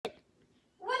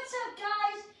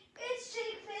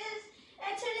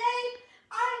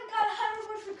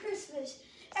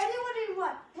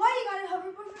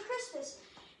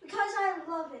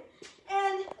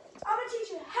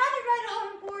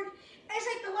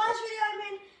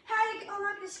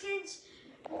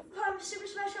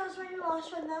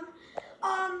most of them. It's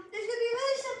gonna be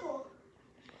really simple.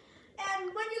 And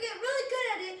when you get really good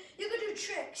at it, you can do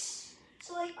tricks.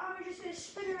 So like, I'm just gonna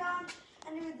spin around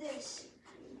and do this.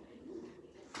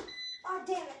 Oh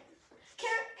damn it!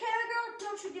 Camera girl,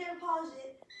 don't you dare pause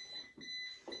it.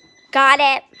 Got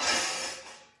it.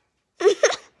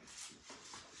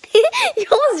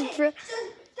 Yours, Okay, bro. so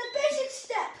the basic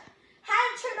step: how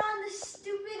to turn on this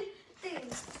stupid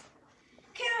thing.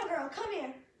 Camera girl, come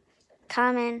here.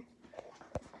 Coming.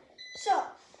 So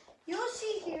you'll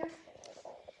see here.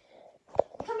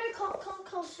 Come here, come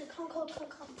closer, come.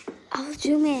 I'll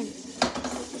zoom in.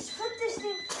 Just flip this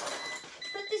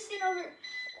thing over.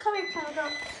 Come here, camera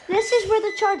girl. This is where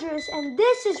the charger is, and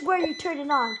this is where you turn it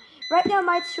on. Right now,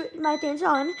 my thing's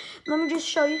on. Let me just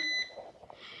show you.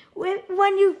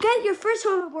 When you get your first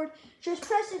hoverboard, just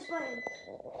press this button.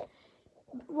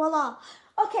 Voila.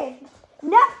 Okay.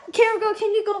 Now, camera girl,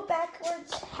 can you go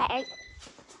backwards? Hey.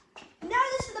 Now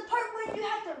this is the part where you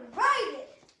have to ride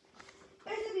it.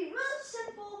 It's gonna be real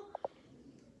simple.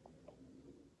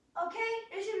 Okay?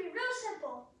 It's gonna be real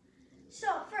simple. So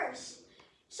first,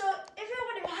 if you're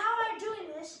wondering how I'm doing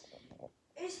this,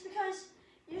 it's because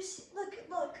you see,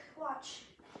 look, watch.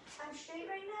 I'm straight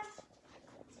right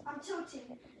now. I'm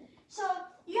tilting. So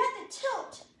you have to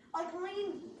tilt, like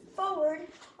lean forward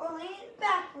or lean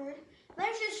backward.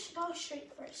 Let's just go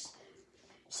straight first.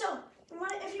 So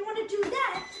if you want to do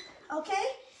that, okay,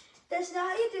 that's not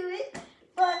how you do it.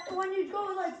 But when you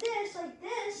go like this,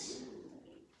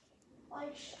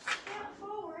 like straight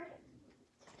forward,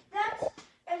 that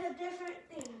is a different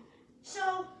thing.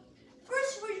 So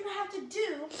first what you have to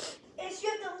do is you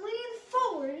have to lean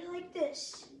forward like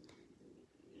this.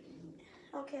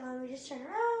 Okay, let me just turn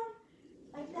around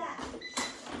like that.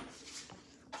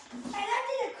 And I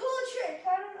did a cool trick.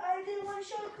 I didn't want to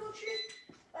show a cool trick,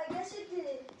 but I guess it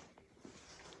did.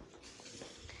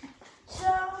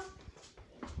 So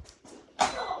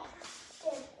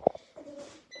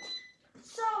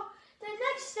the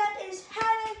next step is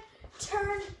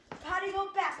how to go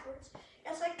backwards.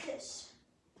 It's like this.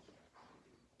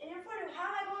 And you're wondering, how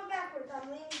am I going backwards? I'm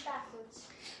leaning backwards.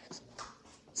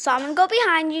 So I'm going to go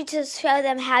behind you to show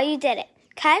them how you did it,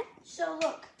 okay? So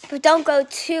look. But don't go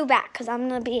too back because I'm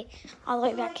going to be all the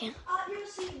way back here. You'll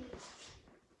see me.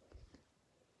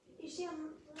 You see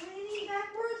I'm leaning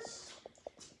backwards?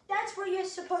 That's what you're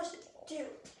supposed to do,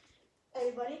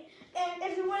 everybody. And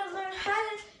if you want to learn how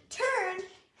to turn,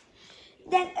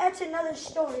 then that's another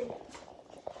story.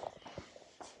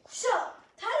 So,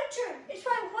 how to turn. It's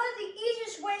probably one of the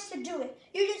easiest ways to do it.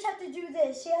 You just have to do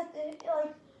this. You have to,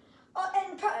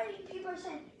 and probably people are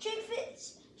saying, Jake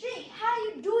Fitz, Jake, how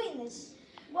are you doing this?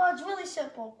 Well, it's really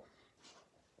simple.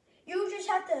 You just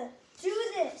have to do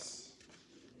this.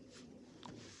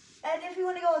 And if you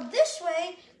want to go this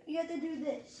way, you have to do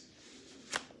this.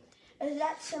 It's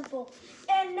that simple.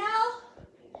 And now,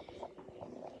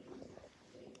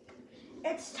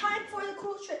 it's time for the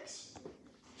cool tricks.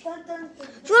 You don't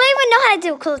even know how to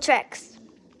do cool tricks.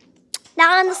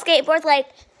 Not on the skateboard, like,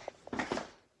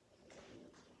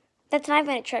 that's not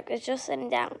even a trick. It's just sitting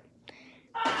down.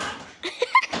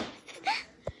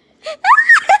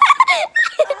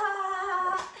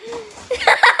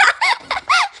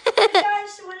 You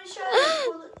guys want to show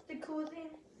the cool thing?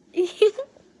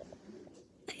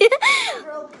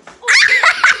 Bro.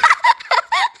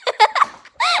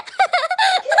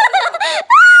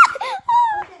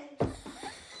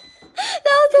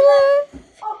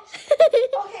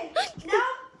 Okay, now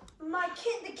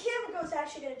the camera girl's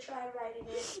actually going to try writing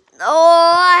it.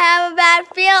 Oh, I have a bad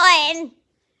feeling.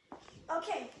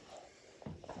 Okay.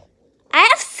 I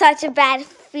have such a bad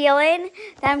feeling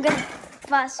that I'm going to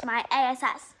bust my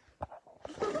ASS.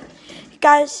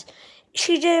 Guys,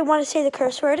 she didn't want to say the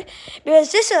curse word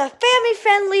because this is a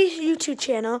family-friendly YouTube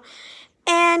channel.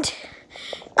 And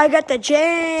I got the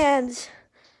jams.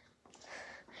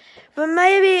 But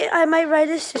maybe I might write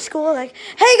this to school like,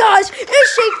 hey guys,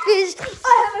 it's Shake Fizz.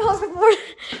 I have a hoverboard.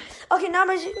 Okay, now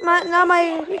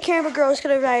my camera girl is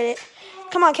gonna write it.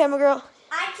 Come on, camera girl.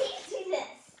 I can't do this.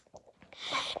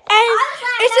 And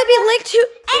it's gonna be linked to.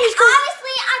 And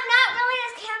obviously, I'm not really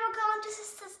his camera girl. I'm just his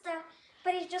sister.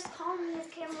 But he's just calling me his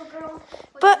camera girl.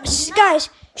 But guys,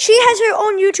 she has her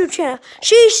own YouTube channel.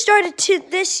 She started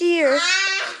this year.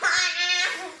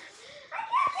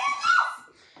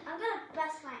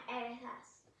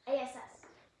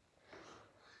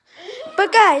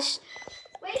 But guys,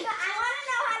 wait, but I want to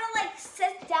know how to like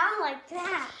sit down like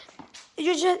that.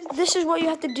 This is what you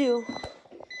have to do.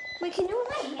 Wait, can you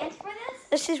hold my hand for this?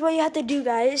 This is what you have to do,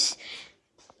 guys.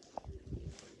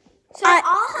 So I'll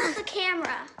hold the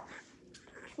camera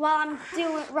while I'm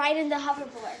riding the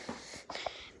hoverboard.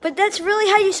 But that's really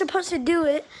how you're supposed to do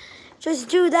it. Just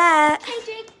do that. Okay,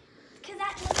 Jake, because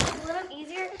that looks a little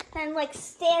easier than like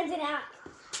standing up.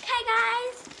 Okay,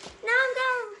 guys. Now I'm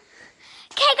gonna.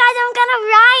 Okay, guys, I'm gonna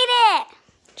ride it.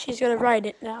 She's gonna ride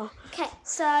it now. Okay,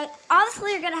 so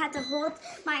obviously you're gonna have to hold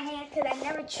my hand because I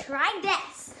never tried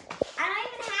this. I don't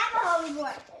even have a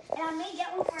hoverboard, and I may get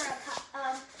one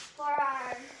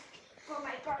for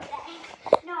my birthday.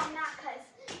 No, I'm not, because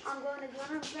I'm going to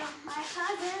one of my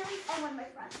cousins and one of my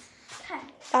friends. Okay.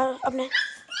 Up next.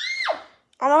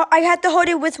 I have to hold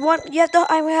it with one.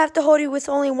 I have to hold it with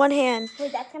only one hand.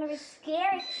 Wait, that's gonna be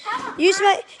scary. How about Use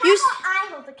my. Use. I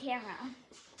hold the camera?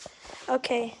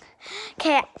 Okay.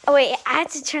 Okay, oh wait, I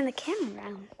have to turn the camera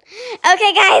around.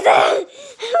 Okay, guys, I'm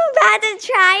about to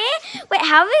try it. Wait,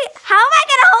 how am I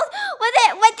gonna hold with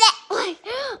it? Like,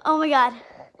 oh my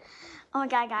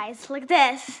god, guys, look at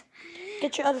this.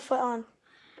 Get your other foot on.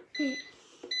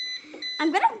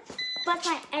 I'm gonna bust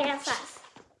my ASS.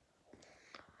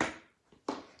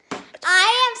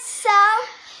 I am so.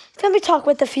 Let me talk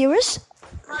with the viewers.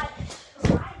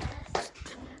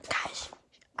 Guys,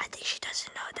 I think she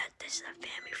doesn't know that this is a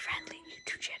family-friendly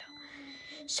YouTube channel.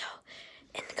 So,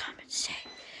 in the comments, say,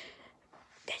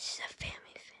 this is a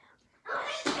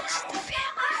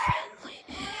family-friendly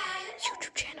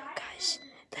YouTube channel, guys.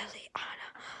 Lily, Anna,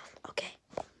 okay?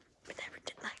 But then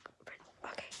pretend like,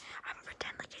 okay, I'm gonna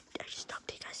pretend like I just talked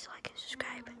to you guys to like and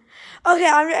subscribe. Okay,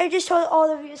 I just told all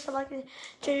the viewers to like and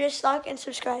to just like and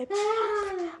subscribe.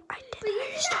 I did. I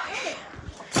just told you.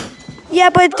 Yeah,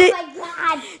 but Oh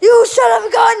my god. you son of a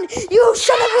gun! You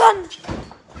son of a gun!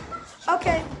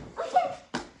 Okay.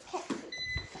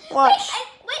 Watch.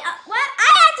 Wait, what? I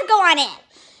have to go on it.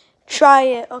 Try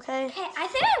it, okay? Okay, I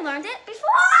think I learned it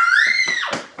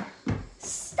before.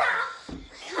 Stop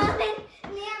coming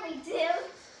near me, dude.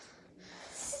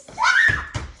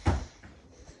 Stop.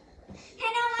 Hey,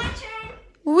 now my turn.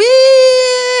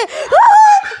 Wee!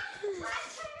 My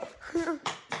turn.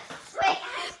 Wait,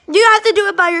 You have to do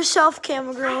it by yourself,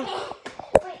 camera girl.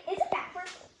 wait, is it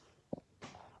backwards?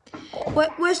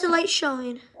 Where's the light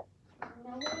showing?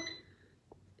 No way.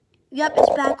 Yep, it's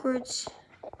backwards.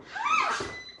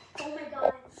 Oh my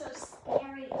god, it's so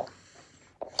scary.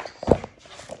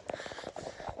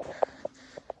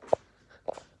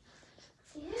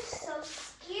 It is so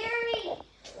scary.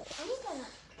 I'm gonna.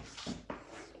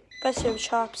 Best of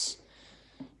chops.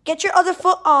 Get your other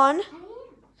foot on.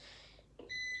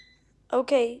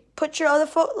 Okay, put your other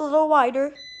foot a little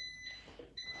wider.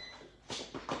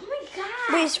 Oh my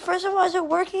god. Wait, first of all, is it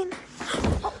working?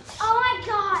 Oh my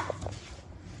god.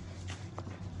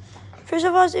 First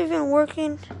of all, is it even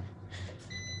working?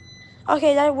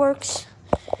 Okay, that works.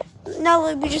 Now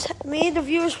me and the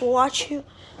viewers will watch you.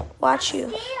 I'm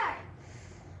scared.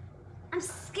 I'm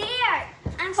scared.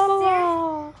 I'm scared.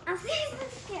 Oh, I'm seriously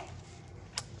scared.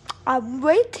 I'm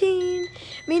waiting.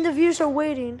 Me and the viewers are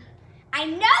waiting. I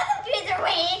know the viewers are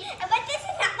waiting, but this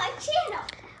is not my channel.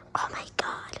 Oh my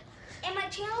god. And my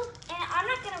channel, and I'm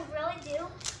not gonna really do.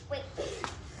 Wait,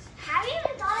 have you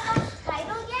even thought about the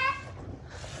title yet?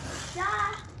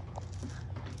 Duh.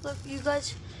 Look, you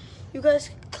guys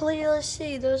clearly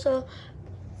see there's a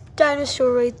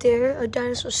dinosaur right there, a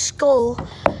dinosaur skull.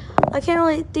 I can't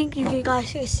really think you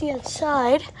guys can see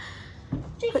inside,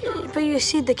 but you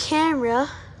see the camera.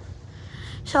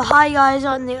 So hi guys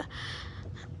on the.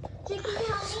 Jake, can you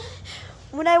help me?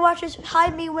 When I watch this,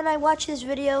 hide me when I watch this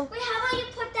video. Wait, how about you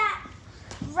put that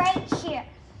right here?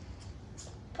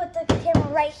 Put the camera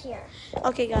right here.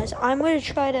 Okay, guys, I'm gonna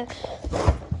try to.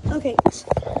 Okay. This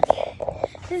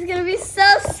is gonna be so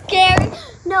scary.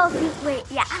 No, wait,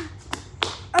 yeah.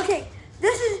 Okay,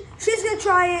 she's gonna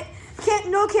try it.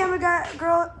 No camera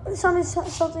girl. Something's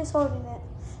holding it.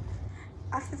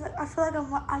 I feel like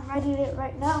I'm ready to it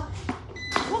right now.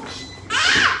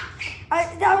 Ah!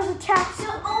 That was a tap. You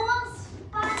almost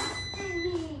busted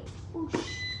me.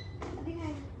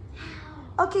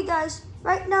 Okay, guys.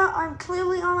 Right now, I'm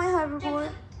clearly on my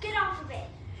hoverboard. Get off of it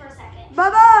for a second. Bye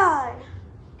bye.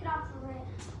 Get off of it.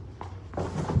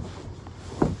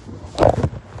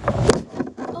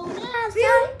 Oh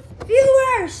no!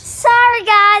 Viewers. Sorry,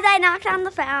 guys, I knocked on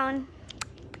the phone.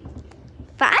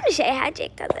 But I'm gonna show you how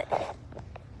Jake does it.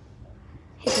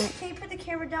 Can you put the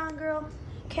camera down, girl?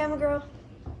 Camera girl.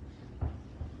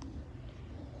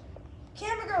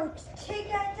 Camera girl, take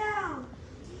that down.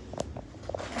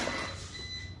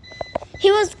 He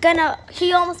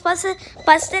almost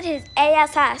busted his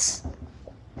ASS. Can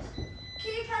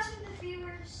you pass it to the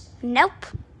viewers? Nope.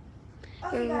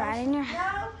 Okay, You're guys, right in your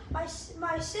now my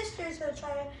sister's gonna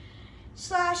try it.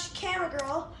 / camera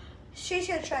girl. She's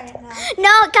gonna try it now.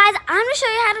 No, guys, I'm gonna show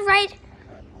you how to write.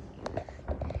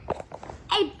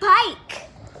 A a bike.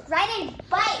 Ride a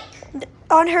bike.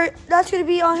 On her, that's gonna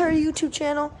be on her YouTube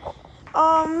channel.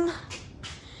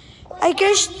 I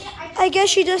guess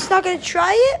she just not gonna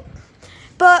try it,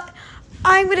 but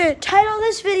I'm gonna title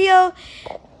this video.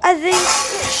 I think.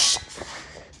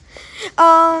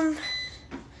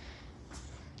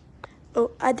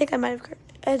 Oh, I think I might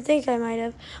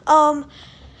have.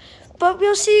 But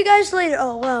we'll see you guys later.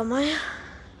 Oh wow, my.